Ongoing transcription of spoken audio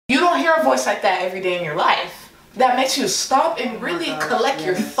You don't hear a voice like that every day in your life. That makes you stop and really collect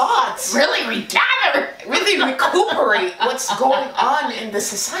your thoughts. Really regather. Really recuperate what's going on in the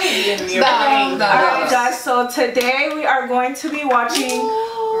society and your brain. Alright guys, so today we are going to be watching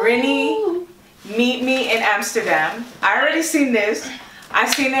RINI Meet Me in Amsterdam. I already seen this. I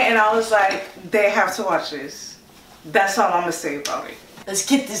seen it and I was like, they have to watch this. That's all I'm gonna say about it. Let's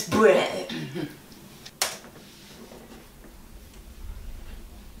get this bread.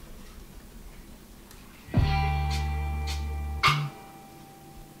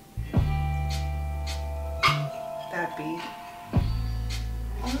 That beat.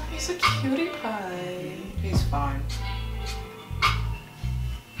 Oh, he's a cutie pie. He's fine.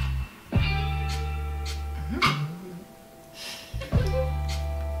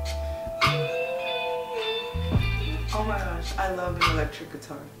 Oh my gosh, I love an electric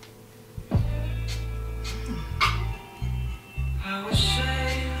guitar.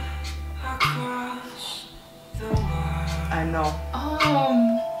 I know.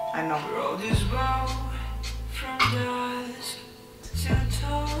 I know.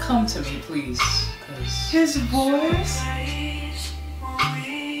 Come to me, please. His voice.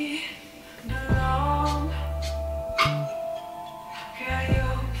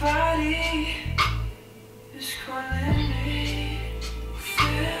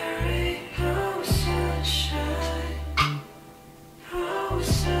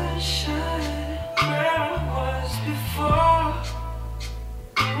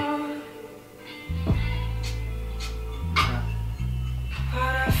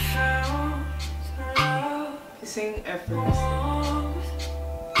 Sing effortlessly.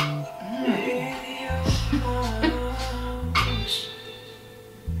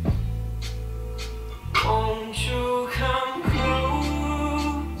 Won't you come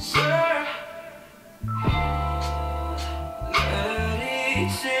closer? Let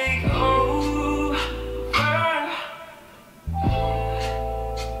it take over.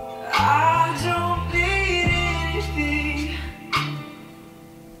 I don't need anything.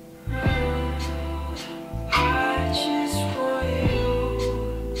 I just want you.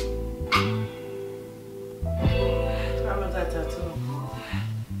 I love that tattoo.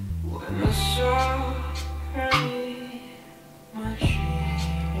 When I saw her in my dreams,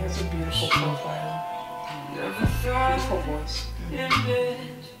 He has a beautiful profile. never thought Beautiful voice. it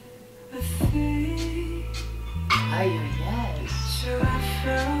meant a thing. Yes. Till I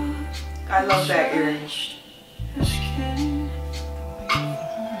felt I love that earring. her skin.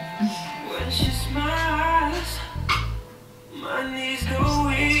 When she smiles, my knees go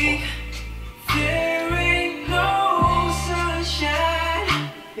weak. There ain't no sunshine,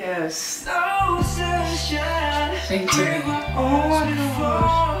 Yes. no sunshine. Sing to me. Oh my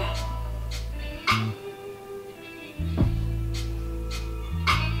gosh.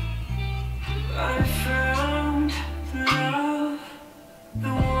 I found the love, the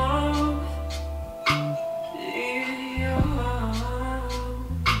warmth in your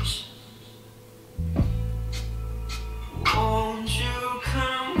arms. Won't you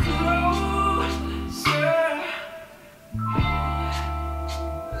come closer?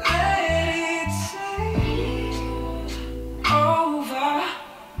 Let it take over.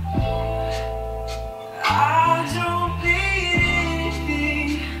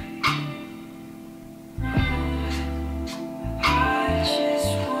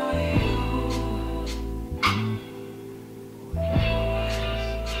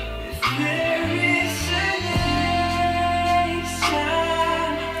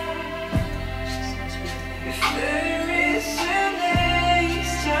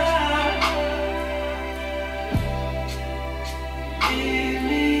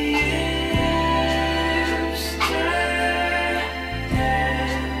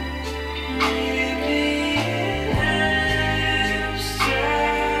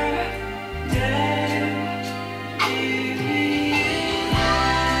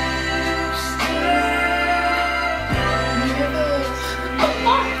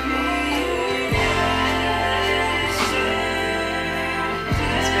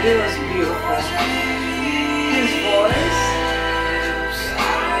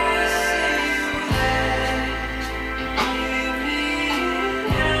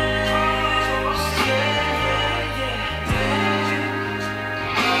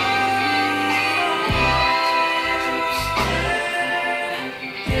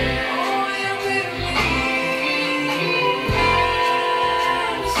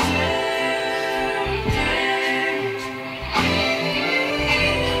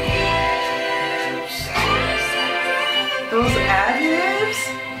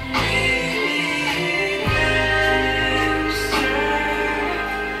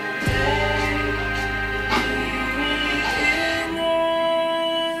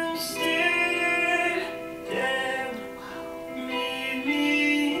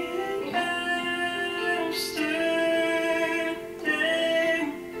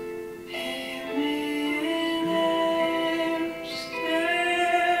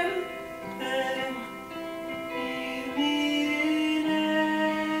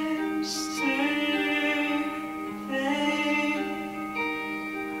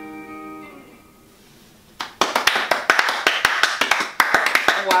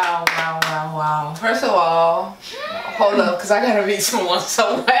 Wow. First of all, hold up, because I gotta read someone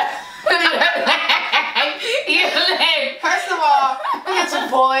somewhere. First of all, his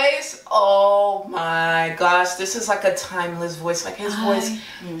voice, oh my gosh, this is like a timeless voice. Like his voice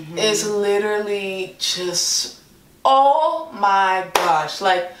is literally just, oh my gosh.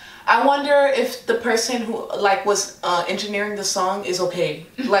 Like, I wonder if the person who like was engineering the song is okay.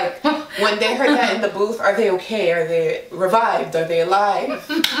 Like when they heard that in the booth, are they okay? Are they revived? Are they alive?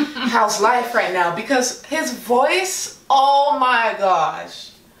 How's life right now? Because his voice, oh my gosh.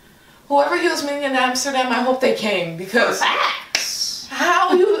 Whoever he was meeting in Amsterdam, I hope they came, because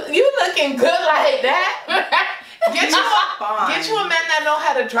how you looking good like that? Get you a man that know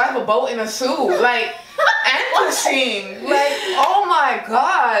how to drive a boat in a suit, like, and to sing, like, oh my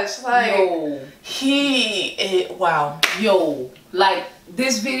gosh, like, wow. Yo, like,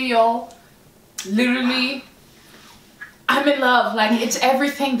 this video, literally, I'm in love. Like, it's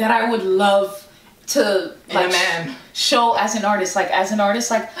everything that I would love to, like, in a man. Show as an artist. Like,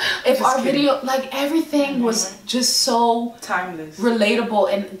 if Just our kidding. video, like, everything was just so Timeless. relatable.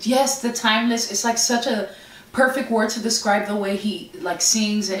 And yes, the timeless is like such a perfect word to describe the way he like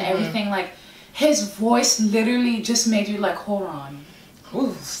sings and everything. Like, his voice literally just made you like, hold on,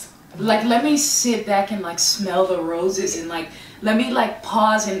 like, let me sit back and like smell the roses, and like, let me like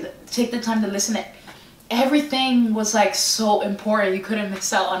pause and take the time to listen to everything. Was like so important. You couldn't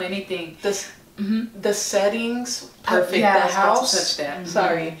miss out on anything. The settings, perfect. Yeah, The I was about to house, touch that.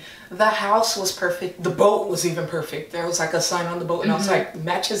 sorry. The house was perfect. The boat was even perfect. There was like a sign on the boat, and I was like,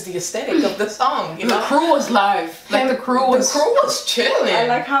 matches the aesthetic of the song. You know, The crew was live. Like, the crew was chilling. I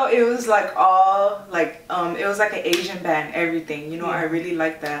like how it was like all like it was like an Asian band, everything. You know, I really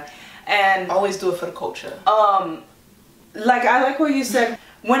like that. And always do it for the culture. like I like what you said.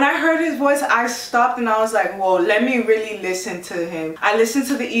 When I heard his voice, I stopped and I was like, whoa, let me really listen to him. I listened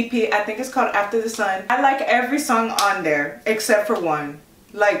to the EP, I think it's called After the Sun. I like every song on there except for one.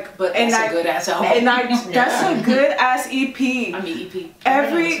 Like, But that's a good ass album. And that's a good ass EP. I mean,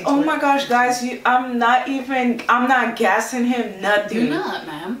 EP. Oh my gosh, guys, I'm not gassing him, nothing. You're not,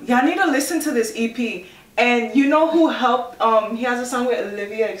 ma'am. Y'all need to listen to this EP. And you know who helped? He has a song with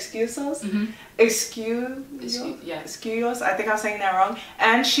Olivia Excusos. Excuse. I think I'm saying that wrong.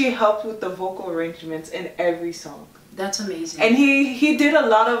 And she helped with the vocal arrangements in every song. That's amazing. And he did a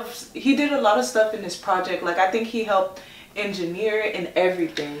lot of stuff in this project. Like, I think he helped engineer it and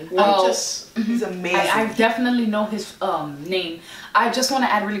everything. Well, he's amazing. I definitely know his name. I just want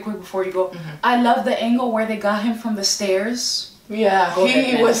to add really quick before you go. I love the angle where they got him from the stairs. Yeah,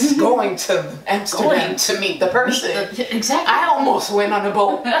 he was going to Amsterdam to meet the person. Exactly. I almost went on a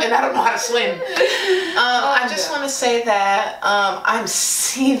boat, and I don't know how to swim. I just want to say that I'm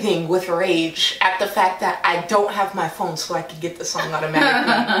seething with rage at the fact that I don't have my phone so I could get the song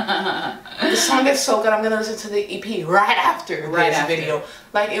automatically. The song is so good. I'm gonna listen to the EP right after this video.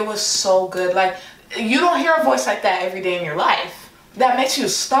 Like, it was so good. Like, you don't hear a voice like that every day in your life. That makes you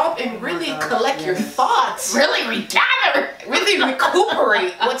stop and really collect your thoughts. Really regather. Really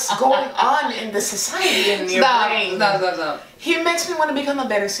recuperate what's going on in the society and your brain. Stop. He makes me want to become a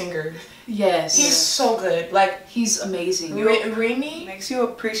better singer. Yes. He's so good. Like, he's amazing. RINI? Makes you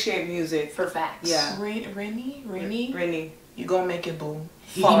appreciate music. For facts. Yeah. RINI? You gonna make it, boo.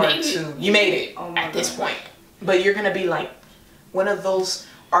 He Far made it. too. You made it at this point. But you're gonna be like one of those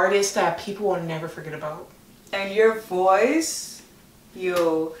artists that people will never forget about. And your voice,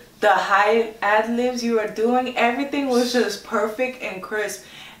 the high ad-libs you were doing, everything was just perfect and crisp.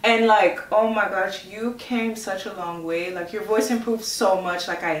 And like, oh my gosh, you came such a long way. Like, your voice improved so much.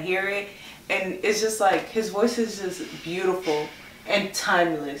 Like, I hear it, and it's just like, his voice is just beautiful and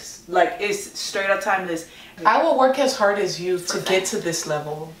timeless. Like, it's straight up timeless. I will work as hard as you to get to this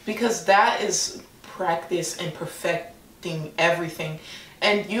level, because that is practice and perfecting everything.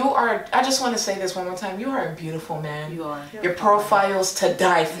 And you are, I just want to say this one more time, you are a beautiful man. You are. Your profile's to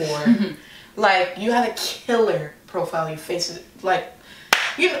die for. Like, you had a killer profile. Your face is like,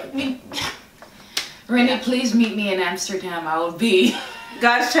 RINI, please meet me in Amsterdam. I will be.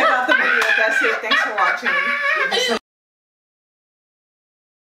 Guys, check out the video. That's it. Thanks for watching.